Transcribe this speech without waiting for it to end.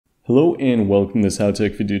Hello and welcome to this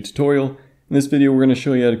Howtech video tutorial. In this video we're going to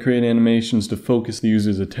show you how to create animations to focus the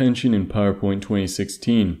user's attention in PowerPoint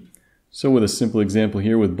 2016. So with a simple example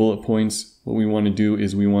here with bullet points, what we want to do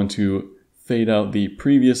is we want to fade out the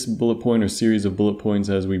previous bullet point or series of bullet points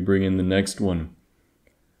as we bring in the next one.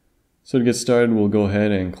 So to get started, we'll go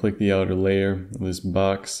ahead and click the outer layer of this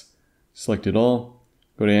box, select it all,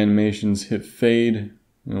 go to Animations, hit Fade,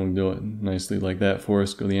 and it'll do it nicely like that for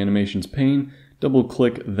us. Go to the Animations pane, double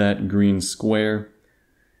click that green square,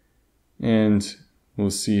 and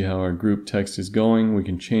we'll see how our group text is going. We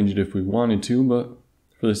can change it if we wanted to, but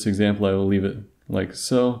for this example I will leave it like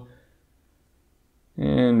so.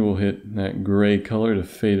 And we'll hit that gray color to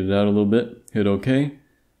fade it out a little bit. Hit OK.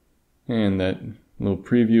 And that little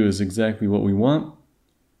preview is exactly what we want.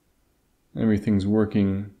 Everything's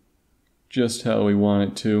working just how we want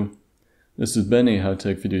it to. This has been a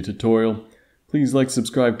Howtech video tutorial. Please like,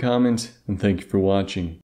 subscribe, comment, and thank you for watching.